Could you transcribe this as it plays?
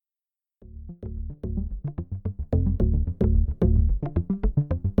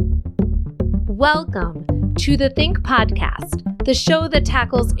Welcome to the Think Podcast, the show that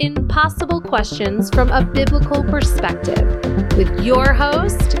tackles impossible questions from a biblical perspective, with your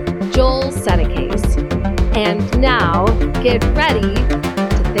host, Joel Settecase. And now, get ready to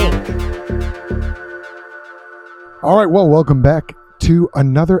think. All right, well, welcome back to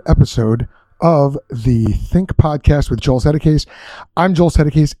another episode of the Think Podcast with Joel Settecase. I'm Joel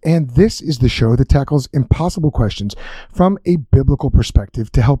Settecase, and this is the show that tackles impossible questions from a biblical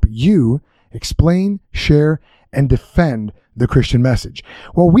perspective to help you explain, share, and defend the Christian message.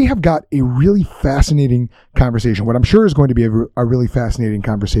 Well, we have got a really fascinating conversation, what I'm sure is going to be a really fascinating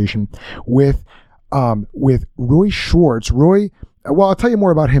conversation with Roy Schwartz. Roy, well, I'll tell you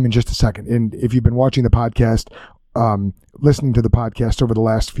more about him in just a second. And if you've been watching the podcast, listening to the podcast over the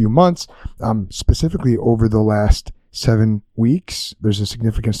last few months, specifically over the last 7 weeks, there's a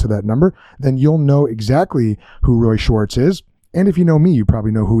significance to that number, then you'll know exactly who Roy Schwartz is. And if you know me, you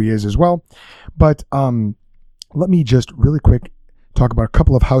probably know who he is as well. But let me just really quick talk about a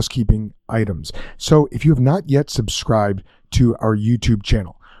couple of housekeeping items. So if you have not yet subscribed to our YouTube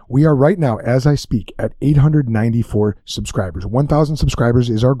channel, we are right now, as I speak, at 894 subscribers. 1,000 subscribers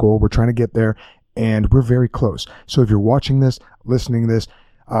is our goal. We're trying to get there, and we're very close. So if you're watching this, listening to this,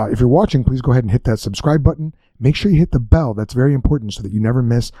 if you're watching, please go ahead and hit that subscribe button. Make sure you hit the bell. That's very important so that you never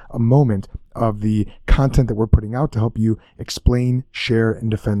miss a moment of the content that we're putting out to help you explain, share, and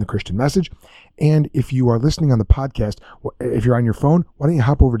defend the Christian message. And if you are listening on the podcast, if you're on your phone, why don't you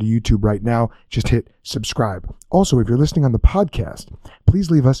hop over to YouTube right now? Just hit subscribe. Also, if you're listening on the podcast, please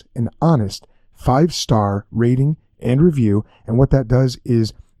leave us an honest 5-star rating and review. And what that does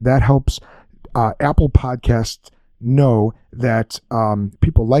is that helps Apple Podcasts know that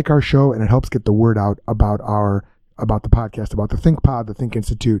people like our show, and it helps get the word out about the podcast, about the Think Pod, the Think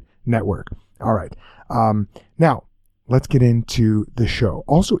Institute network. All right. Now let's get into the show.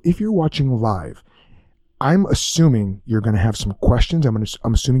 Also, if you're watching live, I'm assuming you're going to have some questions.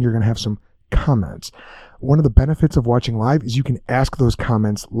 I'm assuming you're going to have some comments. One of the benefits of watching live is you can ask those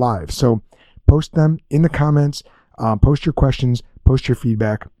comments live. So post them in the comments, post your questions, post your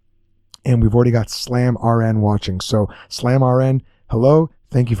feedback. And we've already got Slam RN watching. So Slam RN, hello.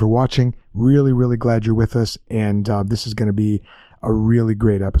 Thank you for watching. Really, really glad you're with us. And this is going to be a really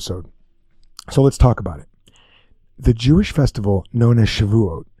great episode. So let's talk about it. The Jewish festival known as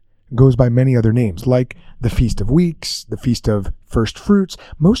Shavuot goes by many other names, like the Feast of Weeks, the Feast of First Fruits.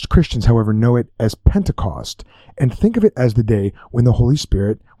 Most Christians, however, know it as Pentecost and think of it as the day when the Holy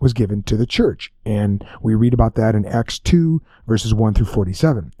Spirit was given to the church. And we read about that in Acts 2, verses 1 through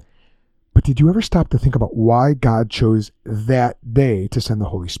 47. But did you ever stop to think about why God chose that day to send the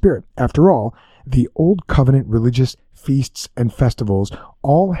Holy Spirit? After all, the Old Covenant religious feasts and festivals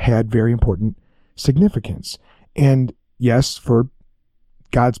all had very important significance. And yes, for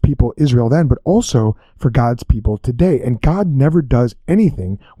God's people Israel then, but also for God's people today. And God never does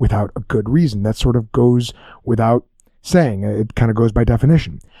anything without a good reason. That sort of goes without saying. It kind of goes by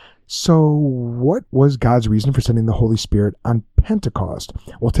definition. So what was God's reason for sending the Holy Spirit on Pentecost?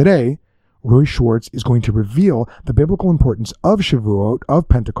 Well, today, Roy Schwartz is going to reveal the biblical importance of Shavuot, of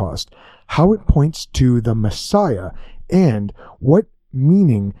Pentecost, how it points to the Messiah, and what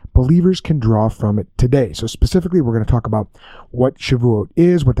meaning believers can draw from it today. So specifically, we're going to talk about what Shavuot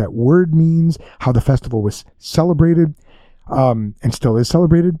is, what that word means, how the festival was celebrated, and still is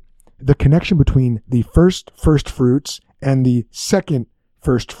celebrated, the connection between the first fruits and the second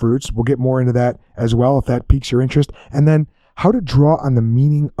first fruits. We'll get more into that as well, if that piques your interest. And then how to draw on the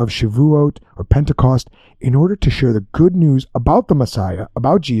meaning of Shavuot or Pentecost in order to share the good news about the Messiah,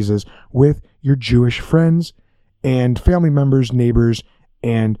 about Jesus, with your Jewish friends and family members, neighbors,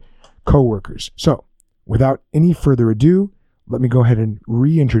 and co-workers. So, without any further ado, let me go ahead and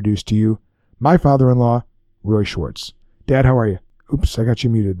reintroduce to you my father-in-law, Roy Schwartz. Dad, how are you? Oops, I got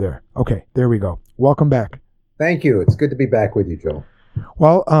you muted there. Okay, there we go. Welcome back. Thank you. It's good to be back with you, Joel.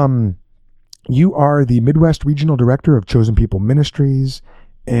 Well, you are the Midwest Regional Director of Chosen People Ministries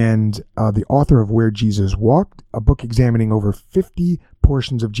and the author of Where Jesus Walked, a book examining over 50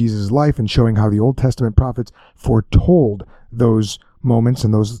 portions of Jesus' life and showing how the Old Testament prophets foretold those moments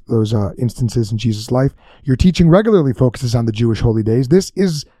and those instances in Jesus' life. Your teaching regularly focuses on the Jewish holy days. This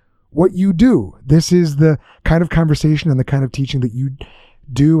is what you do. This is the kind of conversation and the kind of teaching that you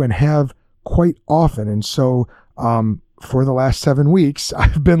do and have quite often. And so, for the last 7 weeks,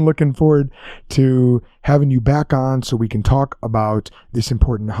 I've been looking forward to having you back on so we can talk about this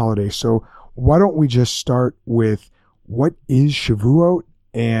important holiday. So why don't we just start with what is Shavuot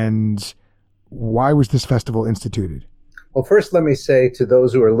and why was this festival instituted? Well, first, let me say to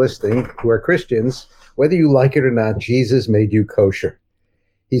those who are listening, who are Christians, whether you like it or not, Jesus made you kosher.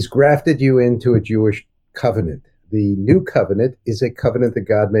 He's grafted you into a Jewish covenant. The new covenant is a covenant that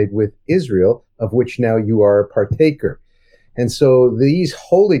God made with Israel, of which now you are a partaker. And so these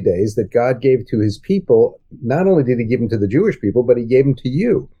holy days that God gave to his people, not only did he give them to the Jewish people, but he gave them to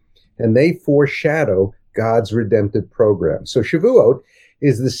you. And they foreshadow God's redemptive program. So Shavuot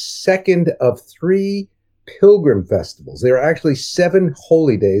is the second of 3 pilgrim festivals. There are actually 7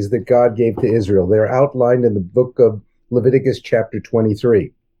 holy days that God gave to Israel. They're outlined in the book of Leviticus chapter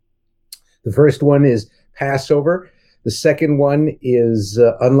 23. The first one is Passover. The second one is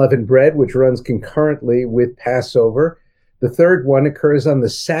unleavened bread, which runs concurrently with Passover. The third one occurs on the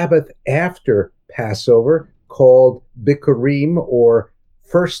Sabbath after Passover, called Bikurim, or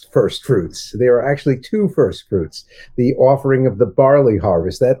first fruits. There are actually 2 first fruits. The offering of the barley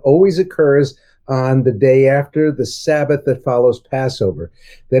harvest, that always occurs on the day after the Sabbath that follows Passover.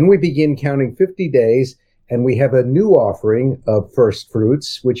 Then we begin counting 50 days, and we have a new offering of first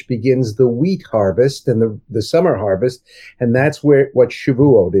fruits, which begins the wheat harvest and the summer harvest, and that's what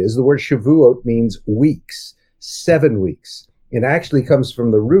Shavuot is. The word Shavuot means weeks, 7 weeks. It actually comes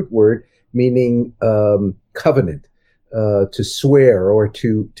from the root word meaning covenant, to swear or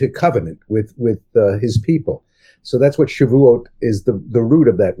to covenant with his people. So that's what Shavuot is, the root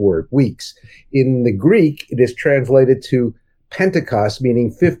of that word, weeks. In the Greek, it is translated to Pentecost,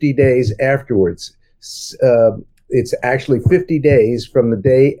 meaning 50 days afterwards. It's actually 50 days from the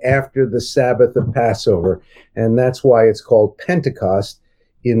day after the Sabbath of Passover, and that's why it's called Pentecost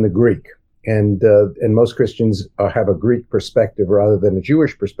in the Greek. And most Christians have a Greek perspective rather than a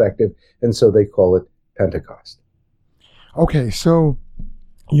Jewish perspective, and so they call it Pentecost. Okay, so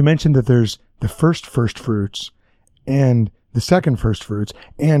you mentioned that there's the first fruits and the second first fruits,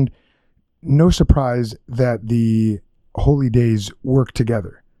 and no surprise that the holy days work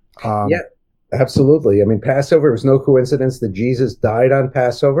together. Yeah, absolutely. I mean, Passover was no coincidence that Jesus died on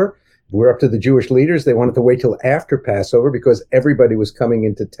Passover. We're up to the Jewish leaders. They wanted to wait till after Passover because everybody was coming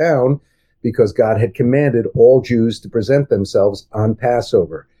into town, because God had commanded all Jews to present themselves on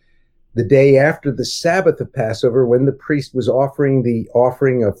Passover. The day after the Sabbath of Passover, when the priest was offering the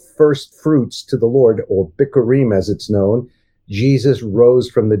offering of first fruits to the Lord, or Bikurim as it's known, Jesus rose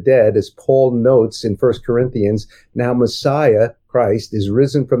from the dead. As Paul notes in 1 Corinthians, now Messiah, Christ, is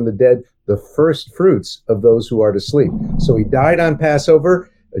risen from the dead, the first fruits of those who are to sleep. So he died on Passover,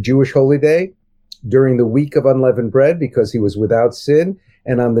 a Jewish holy day, during the week of unleavened bread, because he was without sin.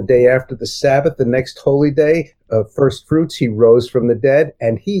 And on the day after the Sabbath, the next holy day of first fruits, he rose from the dead,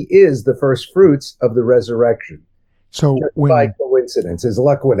 and he is the first fruits of the resurrection. So by coincidence, as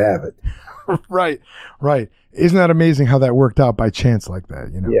luck would have it. Right. Isn't that amazing how that worked out by chance like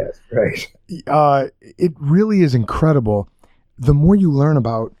that? You know? Yes, right. It really is incredible. The more you learn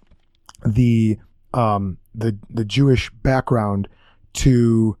about the Jewish background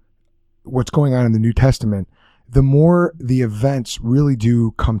to what's going on in the New Testament, the more the events really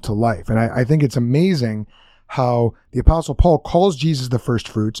do come to life. And I think it's amazing how the Apostle Paul calls Jesus the first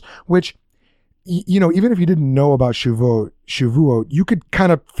fruits, which, you know, even if you didn't know about Shavuot, you could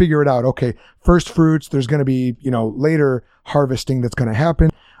kind of figure it out. Okay, first fruits, there's going to be, you know, later harvesting that's going to happen.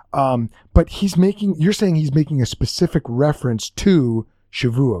 But you're saying he's making a specific reference to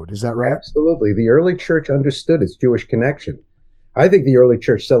Shavuot. Is that right? Absolutely. The early church understood its Jewish connection. I think the early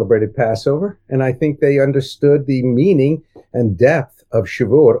church celebrated Passover, and I think they understood the meaning and depth of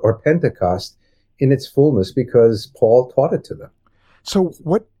Shavuot, or Pentecost, in its fullness, because Paul taught it to them. So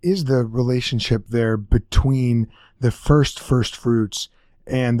what is the relationship there between the first fruits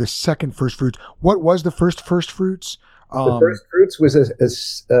and the second first fruits? What was the first fruits? The first fruits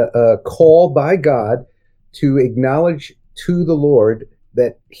was a call by God to acknowledge to the Lord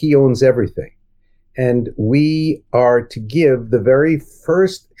that he owns everything. And we are to give the very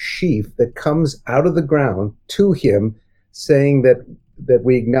first sheaf that comes out of the ground to him, saying that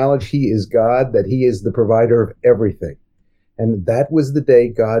we acknowledge he is God, that he is the provider of everything. And that was the day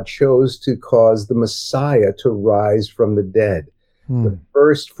God chose to cause the Messiah to rise from the dead, the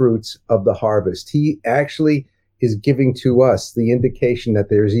first fruits of the harvest. He actually is giving to us the indication that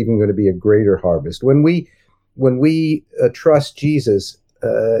there's even going to be a greater harvest. When we trust Jesus,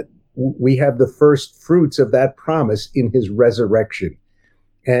 we have the first fruits of that promise in his resurrection.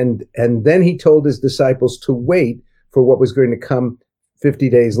 And then he told his disciples to wait for what was going to come 50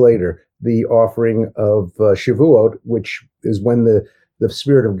 days later, the offering of Shavuot, which is when the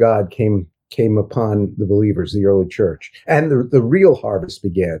Spirit of God came upon the believers, the early church. And the real harvest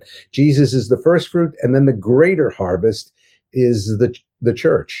began. Jesus is the first fruit, and then the greater harvest is the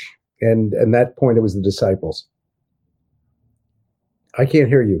church. And at that point, it was the disciples. I can't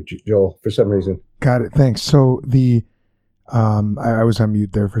hear you, Joel, for some reason. Got it. Thanks. So I was on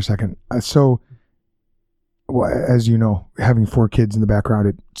mute there for a second. Well, as you know, having 4 kids in the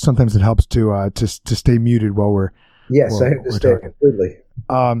background, sometimes it helps to stay muted while we're Yes, I understand completely.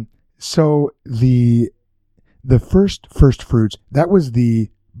 So the first fruits, that was the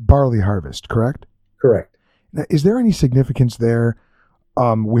barley harvest, correct? Correct. Now, is there any significance there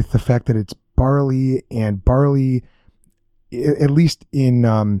with the fact that it's barley, and barley, at least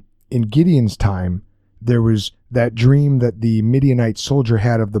in Gideon's time, there was that dream that the Midianite soldier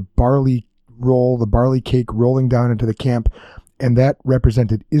had of the barley cake rolling down into the camp, and that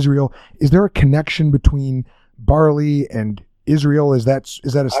represented Israel. Is there a connection between barley and Israel? Is that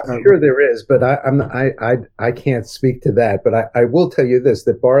I'm sure there is, but I can't speak to that. But I will tell you this: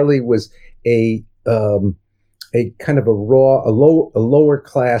 that barley was a kind of a lower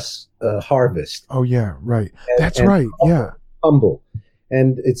class harvest. Oh yeah, right. That's right. Yeah, humble,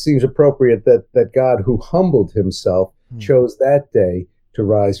 and it seems appropriate that God, who humbled himself, chose that day to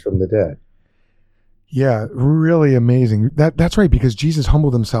rise from the dead. Yeah, really amazing. That's right, because Jesus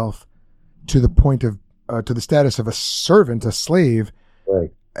humbled himself to the point of to the status of a servant, a slave,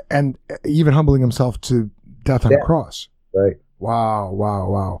 right, and even humbling himself to death on a cross. Right.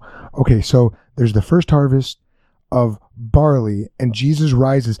 Wow. Okay, so there's the first harvest of barley, and Jesus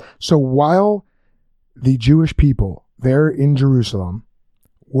rises. So while the Jewish people there in Jerusalem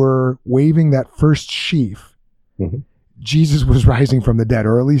were waving that first sheaf, Jesus was rising from the dead,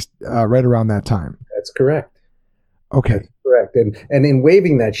 or at least right around that time. That's correct. Okay. That's correct. And in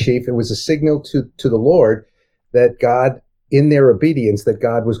waving that sheaf, it was a signal to the Lord that God, in their obedience, that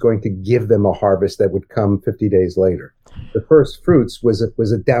God was going to give them a harvest that would come 50 days later. The first fruits was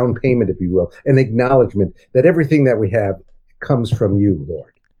a down payment, if you will, an acknowledgement that everything that we have comes from you,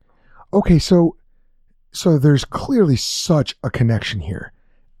 Lord. Okay, so there's clearly such a connection here.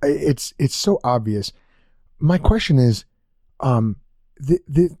 It's so obvious. My question is,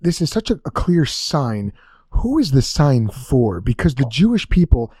 this is such a clear sign. Who is the sign for? Because the Jewish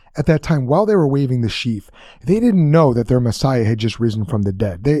people at that time, while they were waving the sheaf, they didn't know that their Messiah had just risen from the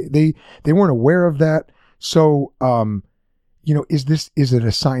dead. They weren't aware of that. So, is it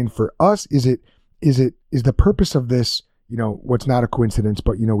a sign for us? Is the purpose of this, what's not a coincidence,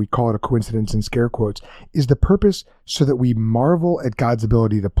 but, we call it a coincidence in scare quotes, is the purpose so that we marvel at God's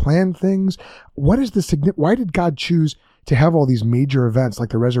ability to plan things? What is why did God choose to have all these major events like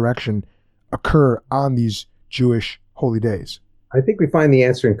the resurrection occur on these Jewish holy days? I think we find the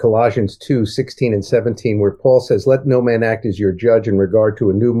answer in Colossians 2:16 and 17, where Paul says, "Let no man act as your judge in regard to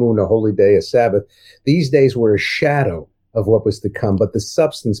a new moon, a holy day, a Sabbath. These days were a shadow of what was to come, but the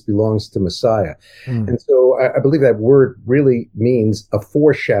substance belongs to Messiah." And so I believe that word really means a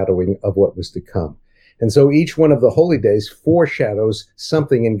foreshadowing of what was to come. And so each one of the holy days foreshadows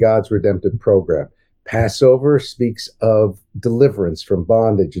something in God's redemptive program. Passover speaks of deliverance from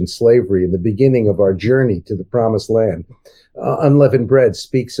bondage and slavery and the beginning of our journey to the promised land. Unleavened bread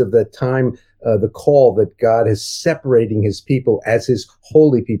speaks of the time, the call that God is separating his people as his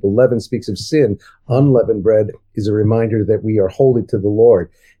holy people. Leaven speaks of sin. Unleavened bread is a reminder that we are holy to the Lord.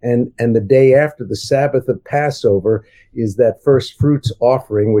 And the day after the Sabbath of Passover is that first fruits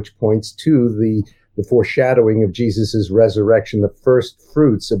offering, which points to the foreshadowing of Jesus's resurrection, the first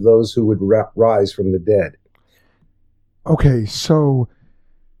fruits of those who would rise from the dead. Okay, so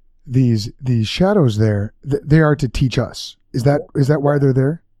these shadows there, they are to teach us. Is that why they're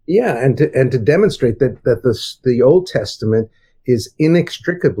there? Yeah, and to demonstrate that the Old Testament is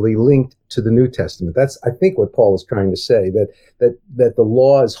inextricably linked to the New Testament. That's, I think, what Paul is trying to say, that the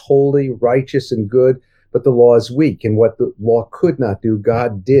law is holy, righteous, and good, but the law is weak, and what the law could not do,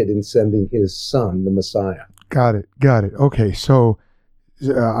 God did in sending his son, the Messiah. Got it. Okay, so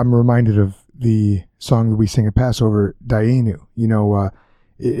I'm reminded of the song that we sing at Passover, Dayenu.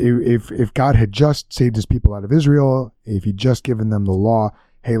 If God had just saved his people out of Israel, if he'd just given them the law,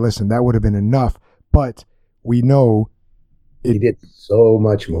 hey, listen, that would have been enough. But we know he did so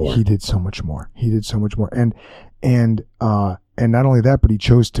much more. He did so much more. And not only that, but he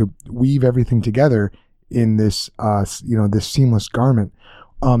chose to weave everything together in this, this seamless garment.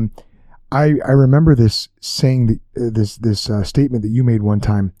 I remember this saying, this statement that you made one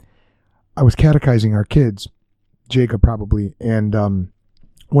time. I was catechizing our kids, Jacob probably, and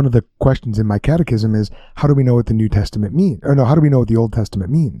one of the questions in my catechism is, how do we know what the New Testament means? Or no, how do we know what the Old Testament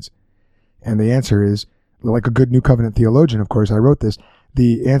means? And the answer is, like a good New Covenant theologian, of course, I wrote this.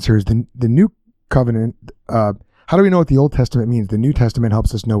 The answer is the New Covenant. How do we know what the Old Testament means? The New Testament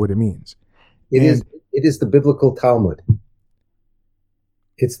helps us know what it means. It is the biblical Talmud.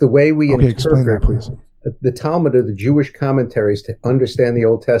 It's the way we interpret. Explain that, please. The Talmud are the Jewish commentaries to understand the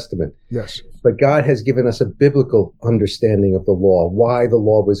Old Testament. Yes. But God has given us a biblical understanding of the law, why the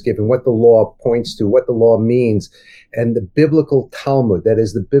law was given, what the law points to, what the law means. And the biblical Talmud, that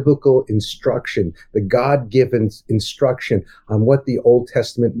is the biblical instruction, the God-given instruction on what the Old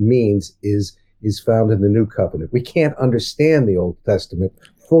Testament means is found in the New Covenant. We can't understand the Old Testament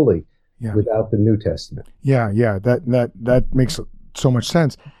fully without the New Testament. Yeah. That makes so much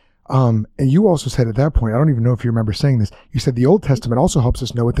sense. And you also said at that point, I don't even know if you remember saying this, you said the Old Testament also helps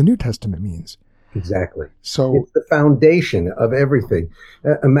us know what the New Testament means. Exactly. So it's the foundation of everything.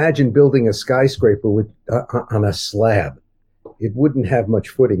 Imagine building a skyscraper on a slab. It wouldn't have much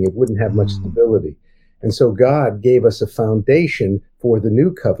footing. It wouldn't have much stability. And so God gave us a foundation for the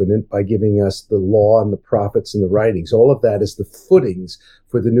New Covenant by giving us the law and the prophets and the writings. All of that is the footings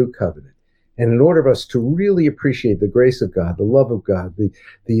for the New Covenant. And in order for us to really appreciate the grace of God, the love of God,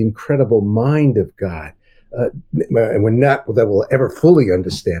 the incredible mind of God, and we're not that we'll ever fully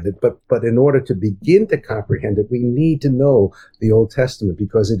understand it, but in order to begin to comprehend it, we need to know the Old Testament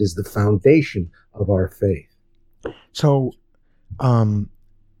because it is the foundation of our faith. So,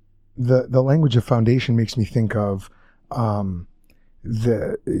 the language of foundation makes me think of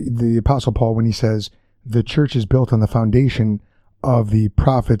the Apostle Paul when he says the church is built on the foundation of the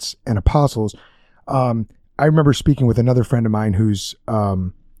prophets and apostles. I remember speaking with another friend of mine who's,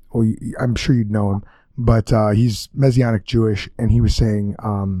 I'm sure you'd know him, but he's Messianic Jewish, and he was saying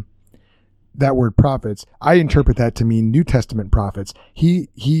that word prophets, I interpret that to mean New Testament prophets. He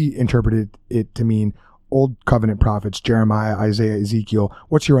interpreted it to mean Old Covenant prophets, Jeremiah, Isaiah, Ezekiel.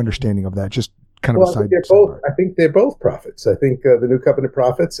 What's your understanding of that? Just kind of I think they're both prophets. I think the New Covenant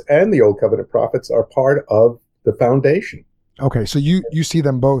prophets and the Old Covenant prophets are part of the foundation. Okay, so you see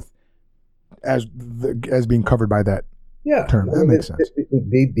them both as being covered by that term. That makes sense.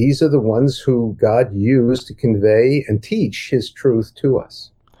 These are the ones who God used to convey and teach His truth to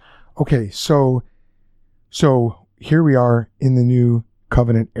us. Okay, so here we are in the New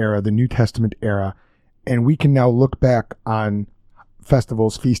Covenant era, the New Testament era, and we can now look back on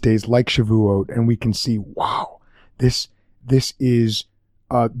festivals, feast days like Shavuot, and we can see, wow, this is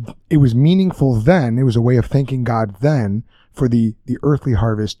it was meaningful then. It was a way of thanking God then for the earthly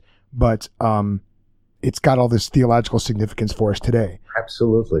harvest, but it's got all this theological significance for us today.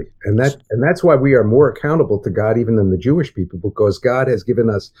 Absolutely. And that's why we are more accountable to God even than the Jewish people, because God has given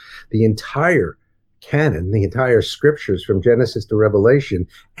us the entire canon, the entire scriptures from Genesis to Revelation,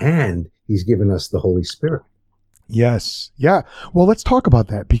 and He's given us the Holy Spirit. Yes. Yeah. Well, let's talk about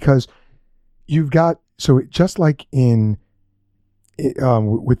that, because you've got, so just like in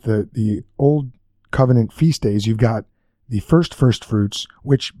with the Old Covenant feast days, you've got the first fruits,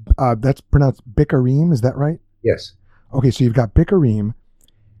 which that's pronounced Bikurim. Is that right? Yes. Okay, so you've got Bikurim,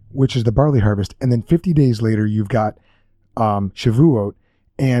 which is the barley harvest, and then 50 days later you've got Shavuot,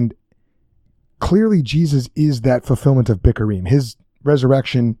 and clearly Jesus is that fulfillment of Bikurim. His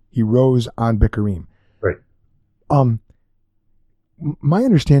resurrection, He rose on Bikurim. Right. My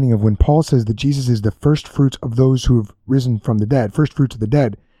understanding of when Paul says that Jesus is the first fruits of those who have risen from the dead, first fruits of the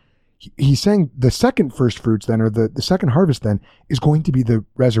dead, he's saying the second first fruits then, or the second harvest then, is going to be the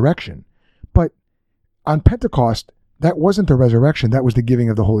resurrection. But on Pentecost, that wasn't the resurrection, that was the giving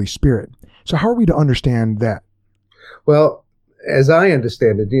of the Holy Spirit. So how are we to understand that? Well, as I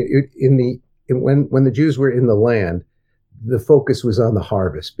understand it, when the Jews were in the land, the focus was on the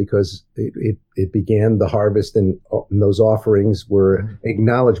harvest, because it began the harvest, and those offerings were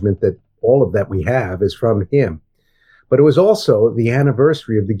acknowledgement that all of that we have is from Him. But it was also the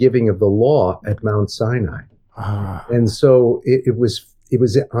anniversary of the giving of the law at Mount Sinai. And so it was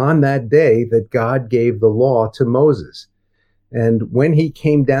on that day that God gave the law to Moses. And when he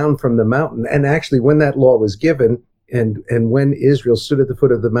came down from the mountain, and actually when that law was given, and when Israel stood at the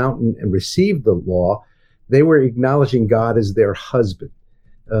foot of the mountain and received the law, they were acknowledging God as their husband.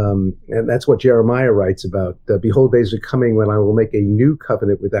 And that's what Jeremiah writes about. Behold, days are coming when I will make a new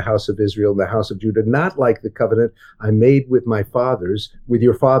covenant with the house of Israel and the house of Judah, not like the covenant I made with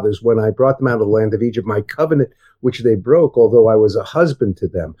your fathers, when I brought them out of the land of Egypt, my covenant which they broke, although I was a husband to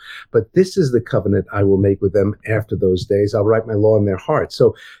them. But this is the covenant I will make with them after those days. I'll write my law in their hearts.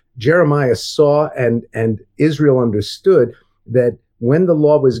 So Jeremiah saw and Israel understood that when the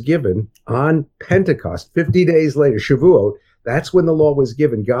law was given on Pentecost, 50 days later, Shavuot, that's when the law was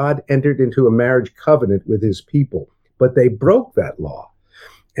given. God entered into a marriage covenant with His people, but they broke that law,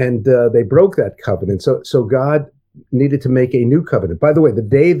 and they broke that covenant. So God needed to make a new covenant. By the way, the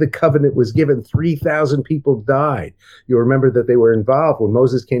day the covenant was given, 3,000 people died. You'll remember that they were involved when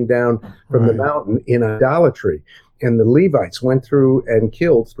Moses came down from the mountain in idolatry. And the Levites went through and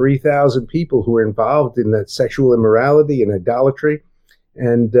killed 3,000 people who were involved in that sexual immorality and idolatry.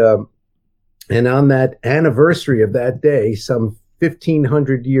 And And on that anniversary of that day, some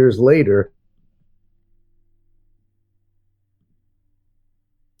 1,500 years later.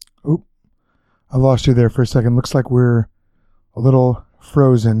 Oop, I lost you there for a second. Looks like we're a little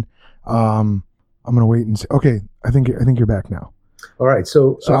frozen. I'm going to wait and see. Okay, I think you're back now. All right.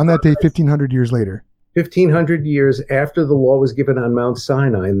 So on that day, 1,500 years later. 1,500 years after the law was given on Mount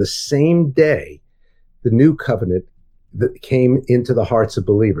Sinai, and the same day, the new covenant that came into the hearts of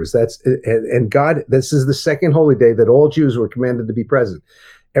believers. And God, this is the second holy day that all Jews were commanded to be present.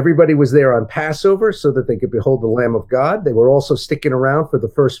 Everybody was there on Passover so that they could behold the Lamb of God. They were also sticking around for the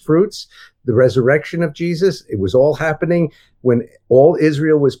first fruits, the resurrection of Jesus. It was all happening when all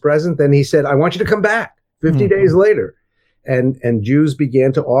Israel was present. Then he said, I want you to come back 50 days later. And Jews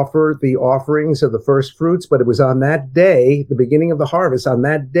began to offer the offerings of the first fruits. But it was on that day, the beginning of the harvest, on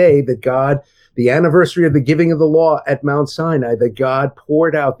that day that God, the anniversary of the giving of the law at Mount Sinai, that God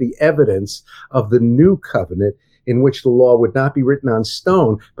poured out the evidence of the new covenant, in which the law would not be written on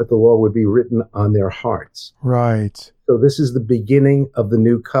stone, but the law would be written on their hearts. Right. So this is the beginning of the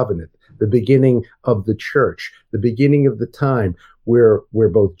new covenant, the beginning of the church, the beginning of the time where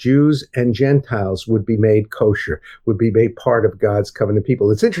both Jews and Gentiles would be made kosher, would be made part of God's covenant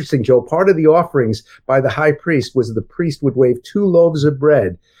people. It's interesting, Joel, part of the offerings by the high priest was the priest would wave 2 loaves of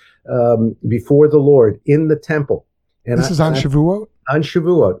bread before the Lord in the temple. And this is on Shavuot? On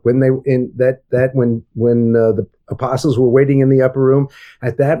Shavuot, when the apostles were waiting in the upper room,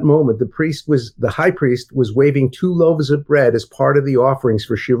 at that moment, the high priest was waving 2 loaves of bread as part of the offerings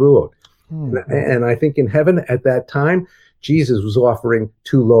for Shavuot. And I think in heaven at that time, Jesus was offering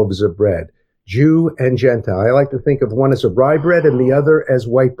 2 loaves of bread, Jew and Gentile. I like to think of one as a rye bread and the other as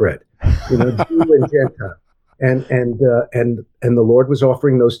white bread, Jew and Gentile. And the Lord was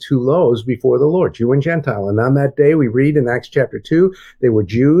offering those 2 loaves before the Lord, Jew and Gentile. And on that day, we read in Acts chapter 2, they were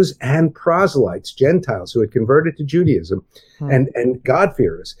Jews and proselytes, Gentiles who had converted to Judaism and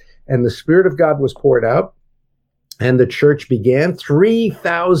God-fearers. And the Spirit of God was poured out, and the church began.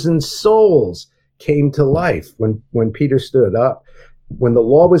 3,000 souls came to life when Peter stood up. When the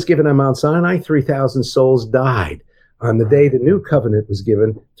law was given on Mount Sinai, 3,000 souls died. On the day the new covenant was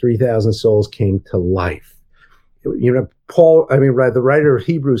given, 3,000 souls came to life. The writer of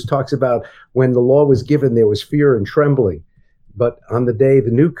Hebrews talks about when the law was given, there was fear and trembling. But on the day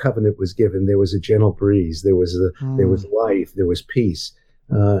the new covenant was given, there was a gentle breeze. There was life. There was peace.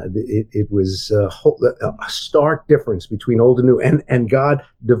 It was a stark difference between old and new. And God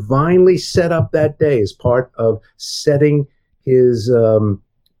divinely set up that day as part of setting his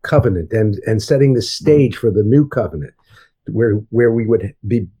covenant and setting the stage for the new covenant, where we would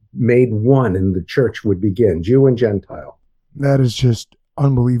be made one and the church would begin, Jew and Gentile. That is just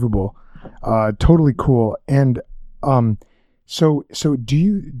unbelievable. Totally cool. And so do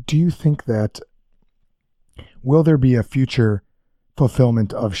you think that will there be a future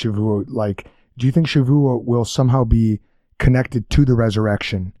fulfillment of Shavuot? Like, do you think Shavuot will somehow be connected to the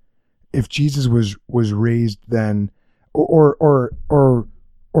resurrection? If Jesus was raised then,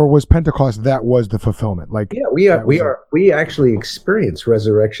 or was Pentecost, that was the fulfillment? Like, yeah, we actually experience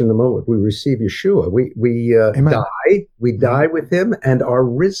resurrection the moment we receive Yeshua. We die with him and are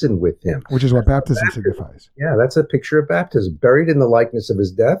risen with him. Which is what baptism signifies. Yeah, that's a picture of baptism. Buried in the likeness of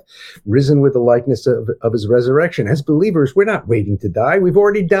his death, risen with the likeness of his resurrection. As believers, we're not waiting to die. We've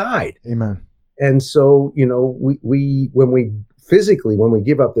already died. Amen. And so, when we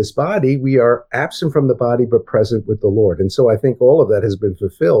give up this body, we are absent from the body, but present with the Lord. And so I think all of that has been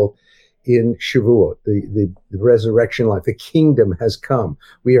fulfilled in Shavuot, the resurrection life. The kingdom has come.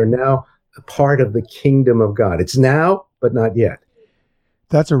 We are now a part of the kingdom of God. It's now, but not yet.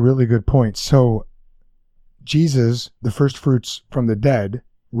 That's a really good point. So Jesus, the first fruits from the dead,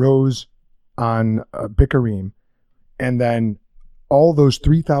 rose on Bikurim, and then all those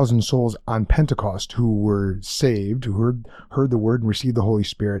 3,000 souls on Pentecost who were saved, who heard the word and received the Holy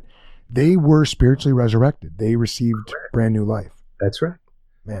Spirit, they were spiritually resurrected. They received brand new life. That's right.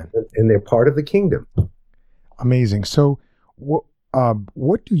 Man. And they're part of the kingdom. Amazing. So what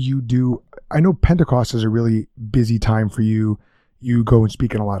do you do? I know Pentecost is a really busy time for you. You go and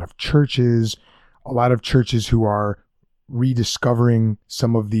speak in a lot of churches who are rediscovering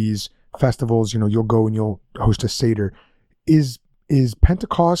some of these festivals. You'll go and you'll host a Seder. Is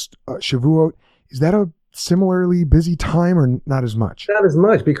Pentecost, Shavuot, is that a similarly busy time or not as much? Not as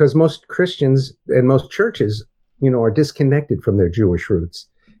much, because most Christians and most churches, are disconnected from their Jewish roots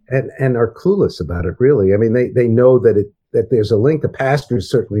and are clueless about it, really. I mean, they know that there's a link. The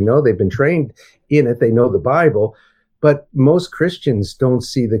pastors certainly know. They've been trained in it. They know the Bible. But most Christians don't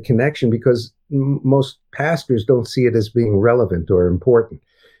see the connection because most pastors don't see it as being relevant or important.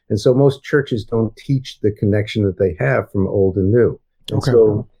 And so most churches don't teach the connection that they have from old and new. And Okay.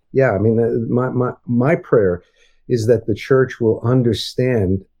 so, yeah, I mean, my prayer is that the church will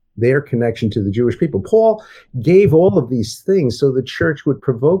understand their connection to the Jewish people. Paul gave all of these things so the church would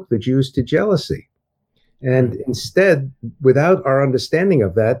provoke the Jews to jealousy. And instead, without our understanding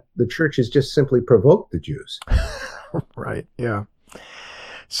of that, the church has just simply provoked the Jews. Right. Yeah.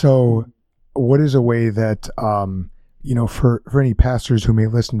 So what is a way that, for any pastors who may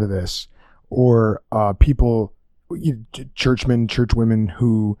listen to this, or people, churchmen, churchwomen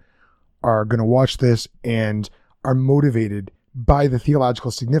who are going to watch this and are motivated by the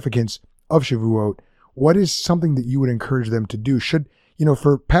theological significance of Shavuot, what is something that you would encourage them to do? Should,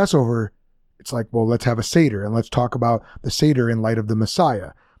 for Passover, it's like, well, let's have a Seder and let's talk about the Seder in light of the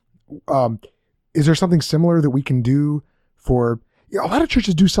Messiah. Is there something similar that we can do for, a lot of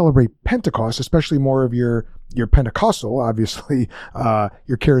churches do celebrate Pentecost, especially more of your Pentecostal, obviously,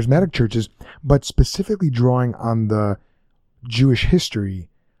 your charismatic churches, but specifically drawing on the Jewish history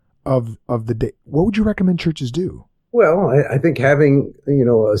of the day. What would you recommend churches do? Well, I think having,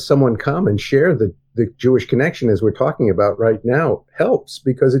 someone come and share the Jewish connection, as we're talking about right now, helps,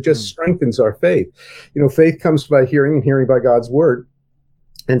 because it just strengthens our faith. Faith comes by hearing, and hearing by God's word,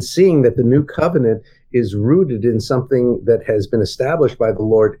 and seeing that the new covenant is rooted in something that has been established by the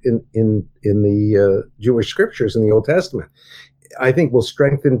Lord in the Jewish scriptures in the Old Testament, I think will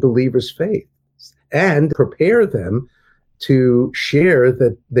strengthen believers' faith and prepare them to share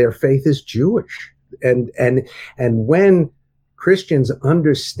that their faith is Jewish. And when Christians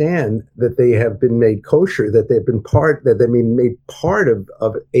understand that they have been made kosher, that they've been made part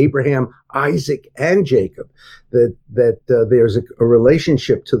of Abraham, Isaac, and Jacob, that there's a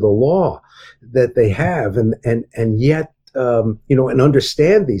relationship to the law that they have, and yet and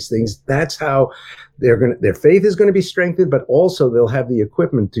understand these things, that's how their faith is going to be strengthened, but also they'll have the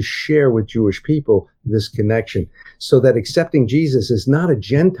equipment to share with Jewish people this connection, so that accepting Jesus is not a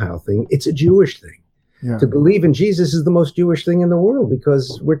Gentile thing, it's a Jewish thing. Yeah. To believe in Jesus is the most Jewish thing in the world,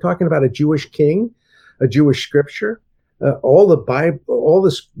 because we're talking about a Jewish king, a Jewish scripture. All the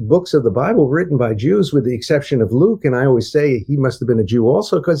books of the Bible written by Jews, with the exception of Luke. And I always say he must have been a Jew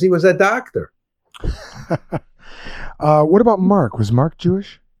also, because he was a doctor. What about Mark? Was Mark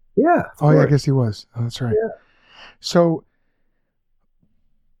Jewish? Yeah. Oh, yeah, I guess he was. Oh, that's right. Yeah. So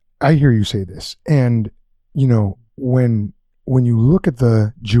I hear you say this. And, when you look at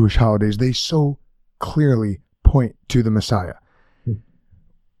the Jewish holidays, they so clearly point to the Messiah.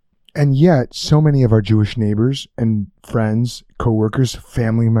 And yet, so many of our Jewish neighbors and friends, coworkers,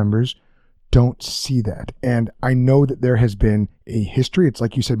 family members don't see that. And I know that there has been a history. It's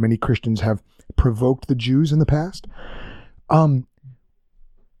like you said, many Christians have provoked the Jews in the past.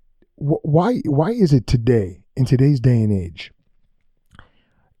 Why is it today, in today's day and age?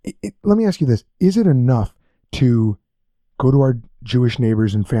 Let me ask you this. Is it enough to go to our Jewish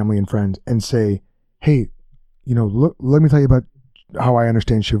neighbors and family and friends and say, hey, look, let me tell you about how I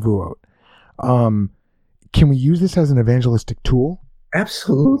understand Shavuot. Can we use this as an evangelistic tool?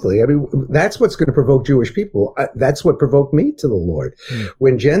 Absolutely. I mean, that's what's going to provoke Jewish people. That's what provoked me to the Lord.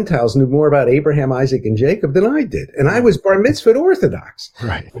 When Gentiles knew more about Abraham, Isaac, and Jacob than I did. And I was bar mitzvahed Orthodox.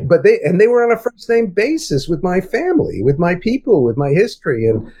 Right. But they were on a first name basis with my family, with my people, with my history.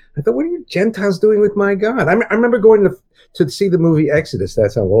 And I thought, what are you Gentiles doing with my God? I remember going to see the movie Exodus.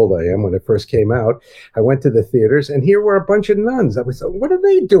 That's how old I am. When it first came out, I went to the theaters, and here were a bunch of nuns. I was like, what are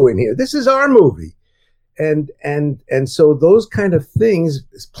they doing here? This is our movie. And so those kind of things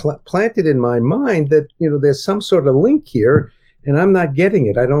planted in my mind that, there's some sort of link here, and I'm not getting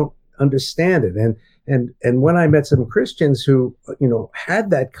it. I don't understand it. And when I met some Christians who,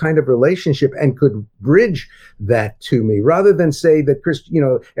 had that kind of relationship and could bridge that to me, rather than say that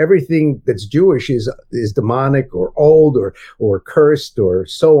everything that's Jewish is demonic or old or cursed or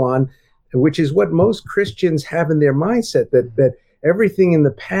so on, which is what most Christians have in their mindset, that everything in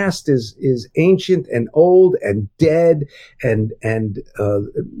the past is ancient and old and dead and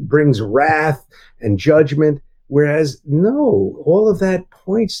brings wrath and judgment. Whereas, no, all of that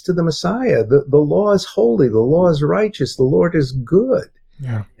points to the Messiah. The law is holy. The law is righteous. The Lord is good.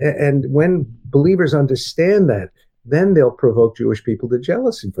 Yeah. And when believers understand that, then they'll provoke Jewish people to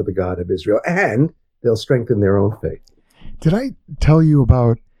jealousy for the God of Israel, and they'll strengthen their own faith. Did I tell you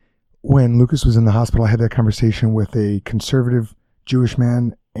about when Lucas was in the hospital? I had that conversation with a conservative Jewish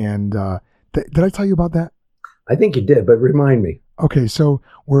man, and did I tell you about that? I think you did, but remind me. Okay, so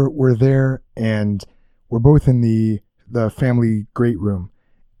we're there, and we're both in the family great room,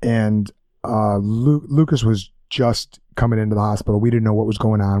 and Lucas was just coming into the hospital. We didn't know what was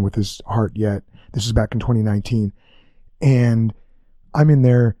going on with his heart yet. This is back in 2019, and I'm in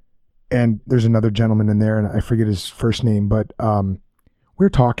there, and there's another gentleman in there, and I forget his first name, but we're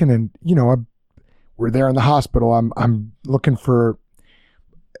talking, and we're there in the hospital. I'm looking for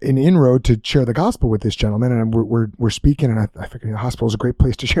an inroad to share the gospel with this gentleman, and we're speaking, and I figured the hospital is a great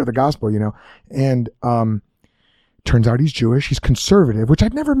place to share the gospel, and turns out he's Jewish. He's conservative, which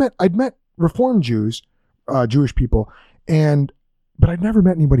I'd never met. I'd met Reformed Jews, Jewish people, but I'd never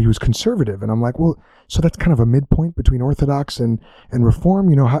met anybody who's conservative. And I'm like, well, so that's kind of a midpoint between Orthodox and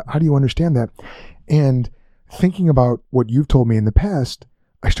Reform. How do you understand that? And thinking about what you've told me in the past,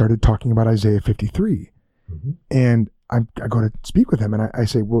 I started talking about Isaiah 53. Mm-hmm. And I go to speak with him, and I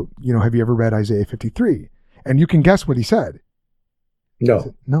say, well, have you ever read Isaiah 53? And you can guess what he said. No. I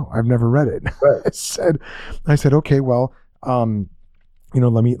said, no, I've never read it. Right. I said, okay, well, let me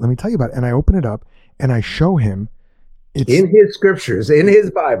tell you about it. And I open it up and I show him it's in his scriptures, in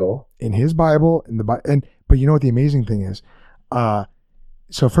his Bible, but you know what the amazing thing is?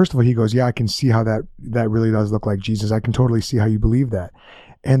 So first of all, he goes, yeah, I can see how that really does look like Jesus. I can totally see how you believe that.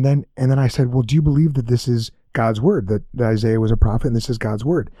 And then I said, well, do you believe that this is God's word, that Isaiah was a prophet and this is God's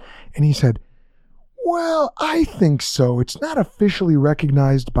word? And he said, well, I think so. It's not officially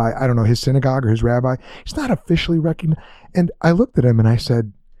recognized by, I don't know, his synagogue or his rabbi. It's not officially recognized. And I looked at him and I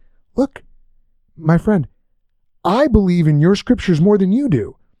said, look, my friend, I believe in your scriptures more than you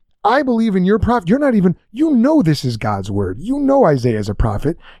do. I believe in your prophet. You're not even, this is God's word. Isaiah is a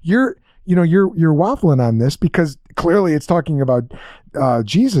prophet. You're waffling on this because clearly it's talking about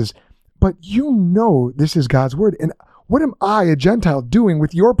Jesus, but this is God's word. And what am I, a Gentile, doing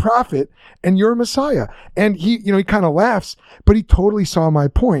with your prophet and your Messiah? And he kind of laughs, but he totally saw my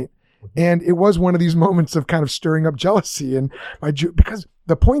point. And it was one of these moments of kind of stirring up jealousy and because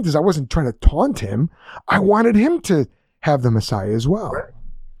the point is I wasn't trying to taunt him. I wanted him to have the Messiah as well.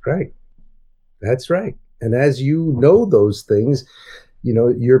 Right. That's right. And as you know those things,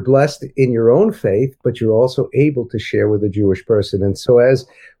 you're blessed in your own faith, but you're also able to share with a Jewish person. And so as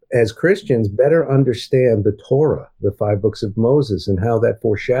Christians better understand the Torah, the 5 books of Moses, and how that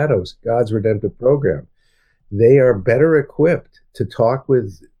foreshadows God's redemptive program, they are better equipped to talk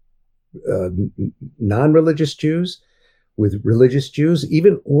with non-religious Jews, with religious Jews,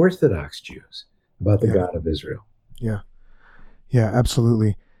 even Orthodox Jews about the God of Israel. Yeah. Yeah,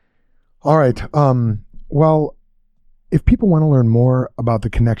 absolutely. All right. Well, if people want to learn more about the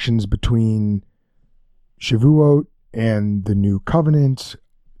connections between Shavuot and the New Covenant,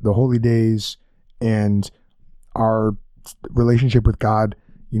 the Holy Days, and our relationship with God,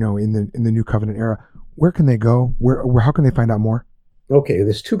 in the New Covenant era, where can they go? How can they find out more? Okay,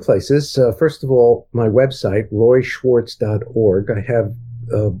 there's 2 places. First of all, my website, royschwartz.org. I have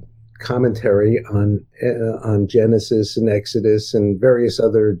commentary on Genesis and Exodus and various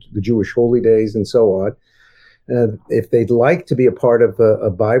other the Jewish holy days and so on. If they'd like to be a part of a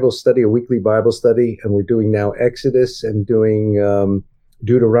Bible study, a weekly Bible study, and we're doing now Exodus and doing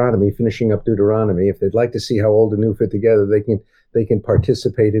Deuteronomy, finishing up Deuteronomy. If they'd like to see how old and new fit together, they can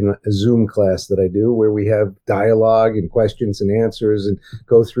participate in a Zoom class that I do where we have dialogue and questions and answers and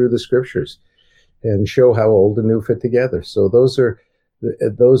go through the scriptures and show how old and new fit together. So those are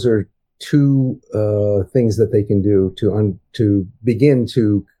 2 things that they can do to begin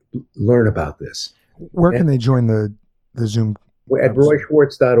to learn about this. Where can they join the Zoom? At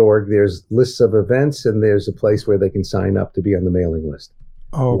royschwartz.org, there's lists of events, and there's a place where they can sign up to be on the mailing list.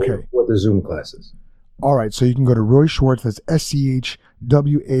 Oh, okay. For the Zoom classes. All right. So you can go to Roy Schwartz, that's SCHWARC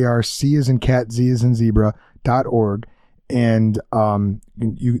as in cat, Z as in zebra.org. And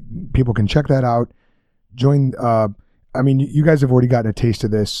people can check that out. Join. You guys have already gotten a taste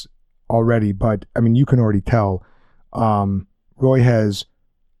of this already, but you can already tell Roy has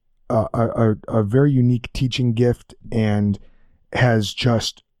a very unique teaching gift and has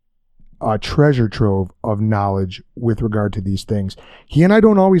just a treasure trove of knowledge with regard to these things. He and I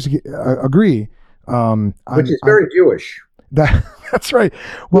don't always agree. Which is very Jewish. That's right.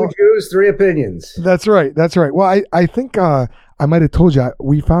 Well, 2 Jews, 3 opinions. That's right. Well, I think I might have told you,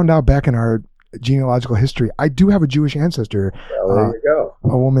 we found out back in our genealogical history, I do have a Jewish ancestor. Well, there you go.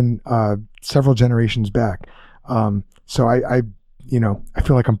 A woman several generations back. So I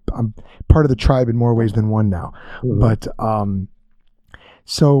feel like I'm part of the tribe in more ways than one now. Mm-hmm. But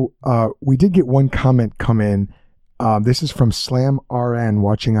so we did get one comment come in. This is from Slam RN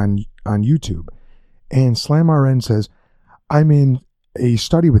watching on YouTube. And Slam RN says, I'm in a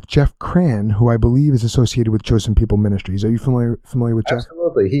study with Jeff Cran, who I believe is associated with Chosen People Ministries. Are you familiar with Jeff?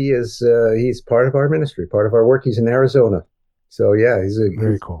 Absolutely. He is. He's part of our ministry, part of our work. He's in Arizona. So yeah, he's a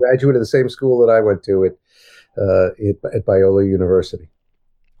cool graduate of the same school that I went to at Biola University.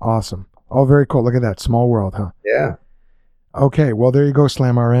 Awesome. Oh, very cool. Look at that. Small world, huh? Yeah. Okay, well, there you go,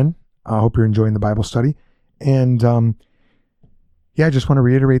 Slam RN. I hope you're enjoying the Bible study. And I just want to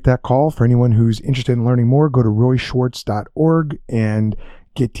reiterate that call for anyone who's interested in learning more. Go to royschwartz.org and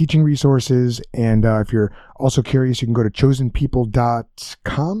get teaching resources. And if you're also curious, you can go to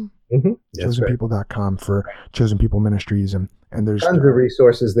chosenpeople.com. Chosenpeople.com for Chosen People Ministries. And there's tons of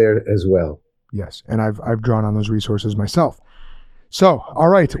resources there as well. Yes, and I've drawn on those resources myself. So, all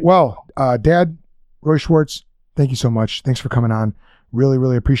right. Well, Dad, Roy Schwartz, thank you so much. Thanks for coming on. Really,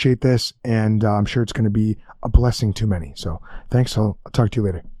 really appreciate this. And I'm sure it's going to be a blessing to many. So thanks. I'll talk to you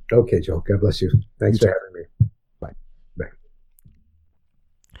later. Okay, Joel. God bless you. Thanks for having me. Bye. Bye.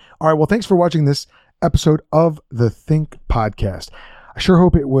 All right. Well, thanks for watching this episode of the Think Podcast. I sure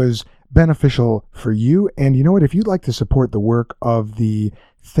hope it was beneficial for you. And you know what? If you'd like to support the work of the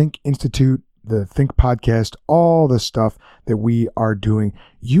Think Institute, the Think Podcast, all the stuff that we are doing,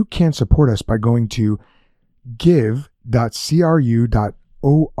 you can support us by going to give.cru.org,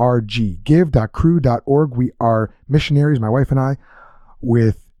 give.cru.org. We are missionaries, my wife and I,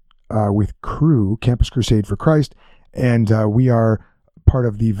 with Cru, Campus Crusade for Christ, and we are part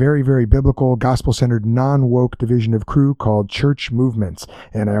of the very, very biblical, gospel-centered, non-woke division of Cru called Church Movements.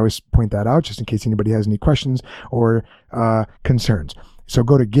 And I always point that out just in case anybody has any questions or concerns. So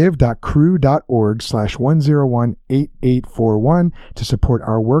go to give.cru.org/1018841 to support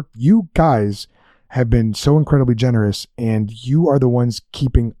our work. You guys have been so incredibly generous, and you are the ones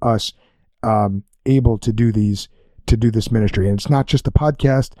keeping us able to do this ministry. And it's not just the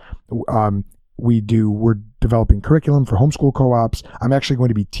podcast. We're developing curriculum for homeschool co-ops. I'm actually going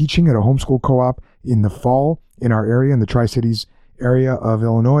to be teaching at a homeschool co-op in the fall in our area, in the Tri-Cities area of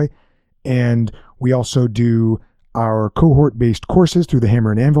Illinois. And we also do our cohort-based courses through the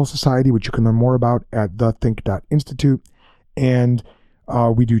Hammer and Anvil Society, which you can learn more about at thethink.institute. And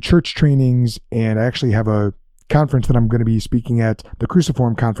we do church trainings, and I actually have a conference that I'm going to be speaking at, the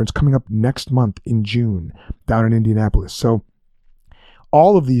Cruciform Conference, coming up next month in June down in Indianapolis. So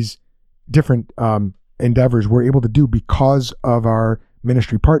all of these different endeavors we're able to do because of our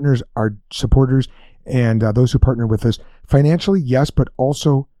ministry partners, our supporters, and those who partner with us financially, yes, but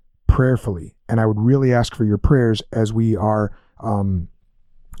also prayerfully. And I would really ask for your prayers as we are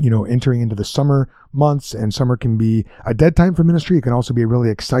entering into the summer months, and summer can be a dead time for ministry. It can also be a really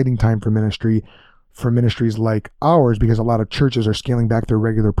exciting time for ministry, for ministries like ours, because a lot of churches are scaling back their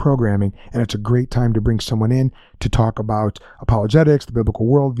regular programming, and it's a great time to bring someone in to talk about apologetics, the biblical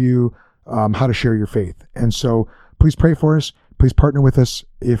worldview, how to share your faith. And so please pray for us. Please partner with us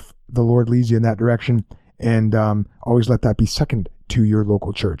if the Lord leads you in that direction, and always let that be second to your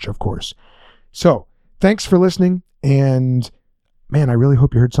local church, of course. So thanks for listening, and man, I really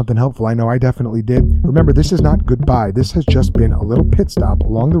hope you heard something helpful. I know I definitely did. Remember, this is not goodbye. This has just been a little pit stop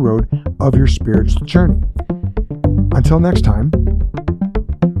along the road of your spiritual journey. Until next time,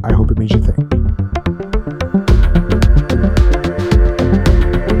 I hope it made you think.